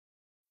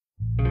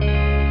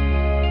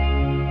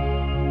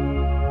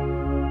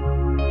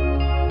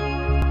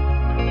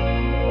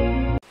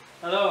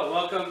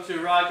to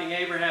Rocking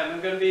Abraham.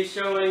 I'm going to be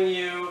showing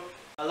you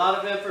a lot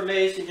of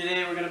information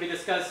today. We're going to be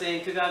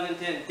discussing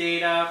 2010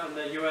 data from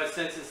the U.S.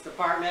 Census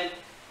Department.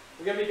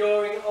 We're going to be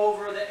going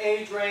over the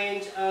age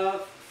range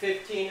of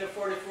 15 to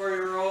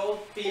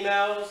 44-year-old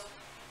females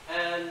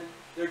and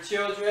their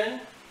children.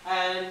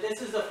 And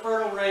this is a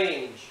fertile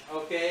range,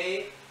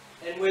 okay,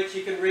 in which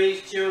you can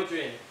raise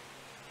children.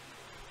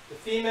 The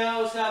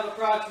females have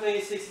approximately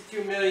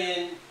 62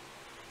 million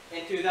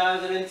in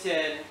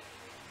 2010,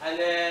 and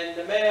then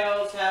the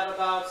males have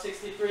about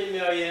 63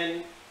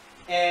 million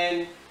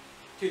in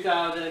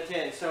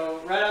 2010. So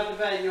right off the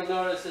bat, you'll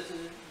notice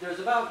there's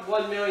about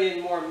 1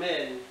 million more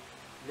men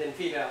than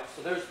females.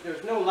 So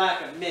there's no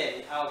lack of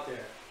men out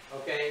there,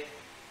 okay?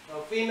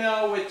 So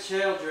female with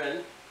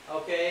children,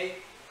 okay,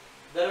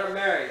 that are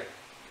married.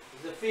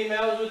 The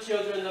females with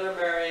children that are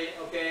married,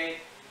 okay,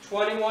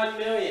 21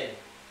 million,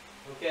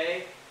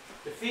 okay?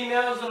 The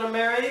females that are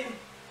married,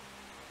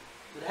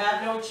 that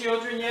have no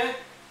children yet,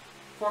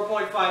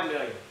 4.5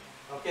 million,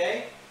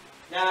 okay?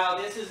 Now,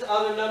 this is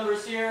other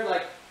numbers here,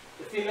 like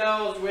the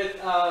females with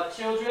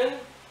children,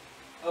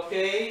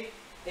 okay,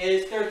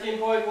 is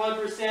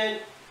 13.1%,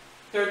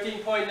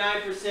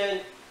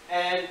 13.9%,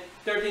 and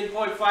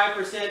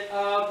 13.5%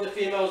 of the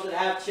females that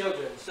have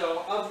children.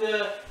 So, of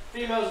the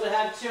females that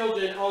have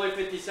children, only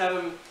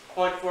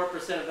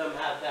 57.4% of them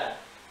have that.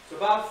 So,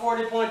 about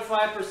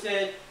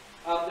 40.5%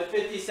 of the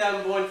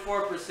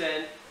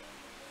 57.4%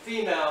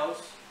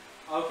 females,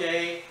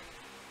 okay,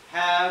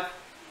 have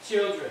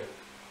children,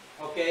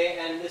 okay,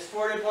 and this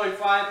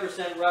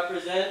 40.5%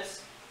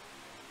 represents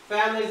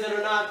families that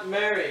are not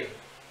married,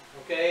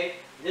 okay.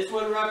 This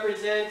one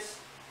represents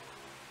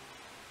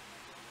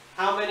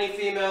how many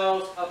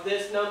females of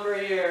this number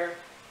here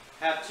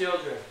have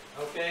children,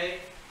 okay.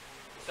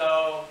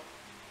 So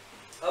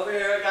over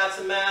here I got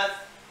some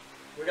math.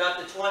 We got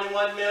the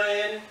 21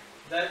 million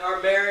that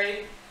are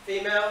married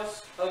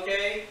females,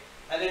 okay,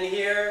 and then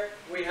here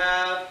we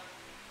have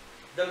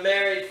the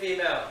married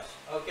females,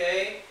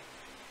 okay,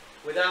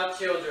 without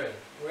children.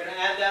 We're going to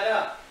add that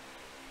up,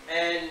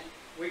 and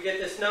we get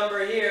this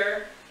number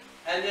here,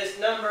 and this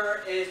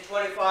number is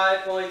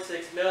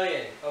 25.6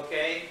 million,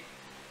 okay.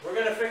 We're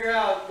going to figure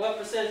out what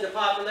percentage of the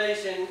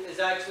population is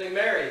actually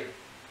married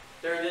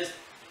during this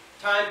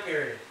time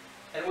period,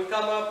 and we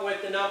come up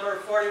with the number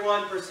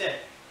 41%.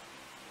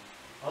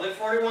 Only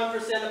 41%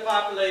 of the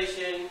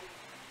population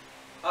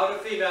of the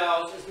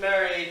females is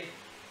married,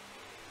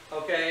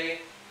 okay,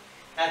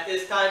 at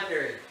this time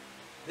period.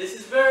 This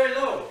is very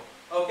low,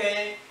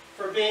 okay,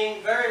 for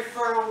being very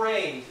fertile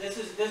range. This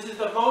is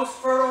the most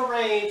fertile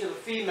range of a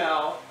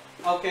female,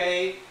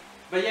 okay,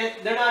 but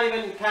yet they're not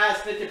even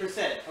past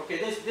 50%. Okay,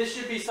 this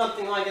should be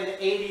something like in the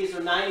 80s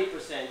or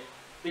 90%,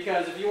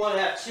 because if you want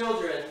to have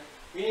children,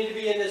 you need to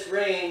be in this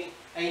range,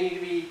 and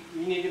you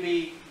need to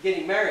be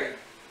getting married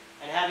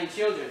and having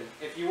children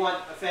if you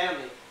want a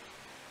family.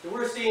 So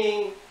we're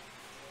seeing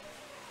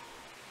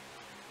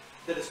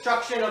the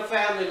destruction of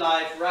family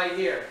life right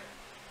here,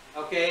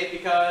 okay,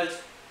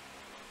 because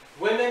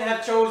women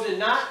have chosen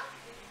not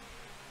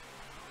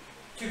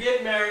to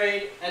get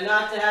married and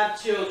not to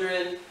have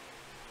children.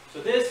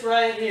 So this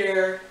right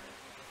here,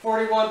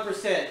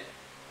 41%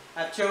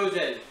 have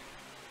chosen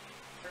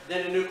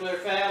then a nuclear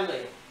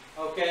family,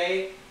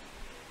 okay.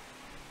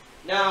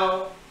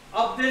 Now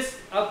of this,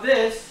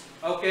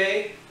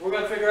 okay, we're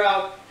going to figure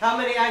out how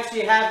many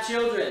actually have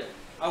children,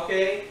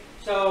 okay.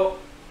 So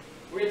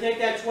we're going to take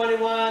that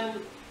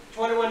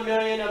 21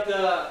 million of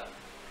the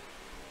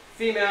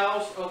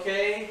females,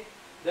 okay,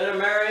 that are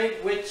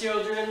married with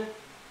children,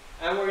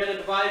 and we're going to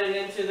divide it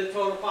into the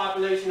total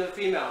population of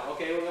female.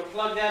 Okay, we're going to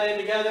plug that in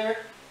together.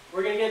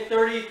 We're going to get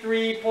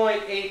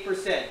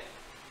 33.8%.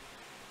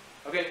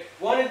 Okay,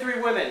 1 in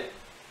 3 women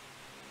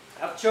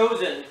have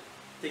chosen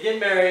to get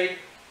married,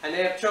 and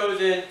they have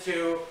chosen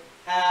to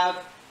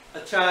have a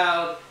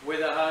child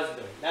with a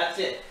husband. That's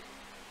it.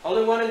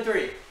 Only 1 in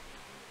 3.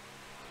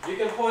 You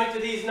can point to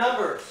these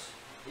numbers.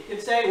 You can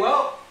say,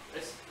 well,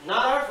 it's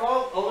not our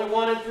fault. Only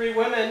 1 in 3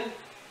 women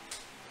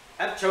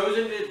have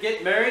chosen to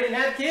get married and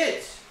have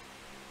kids.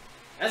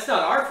 That's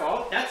not our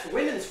fault. That's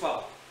women's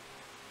fault.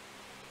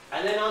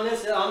 And then on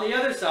the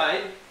other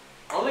side,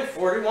 only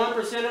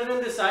 41% of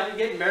them decide to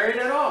get married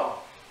at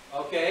all.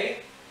 Okay?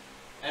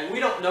 And we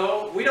don't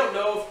know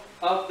if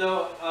of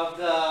the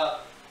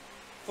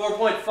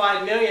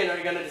 4.5 million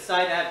are going to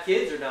decide to have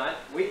kids or not.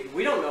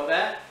 We don't know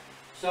that.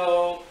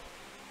 So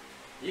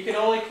you can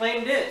only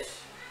claim this.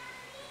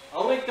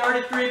 Only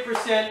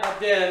 33% of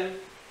them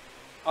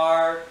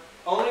are,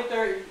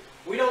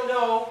 we don't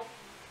know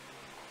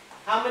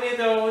how many of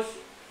those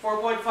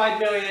 4.5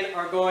 million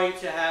are going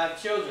to have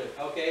children,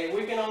 okay?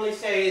 We can only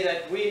say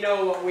that we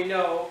know what we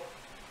know,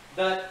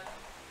 that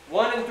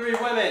 1 in 3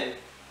 women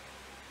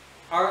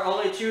are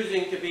only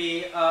choosing to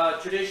be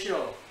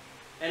traditional,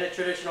 in a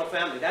traditional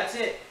family. That's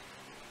it.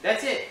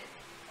 That's it.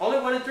 Only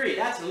 1 in 3.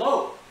 That's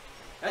low.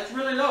 That's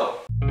really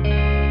low.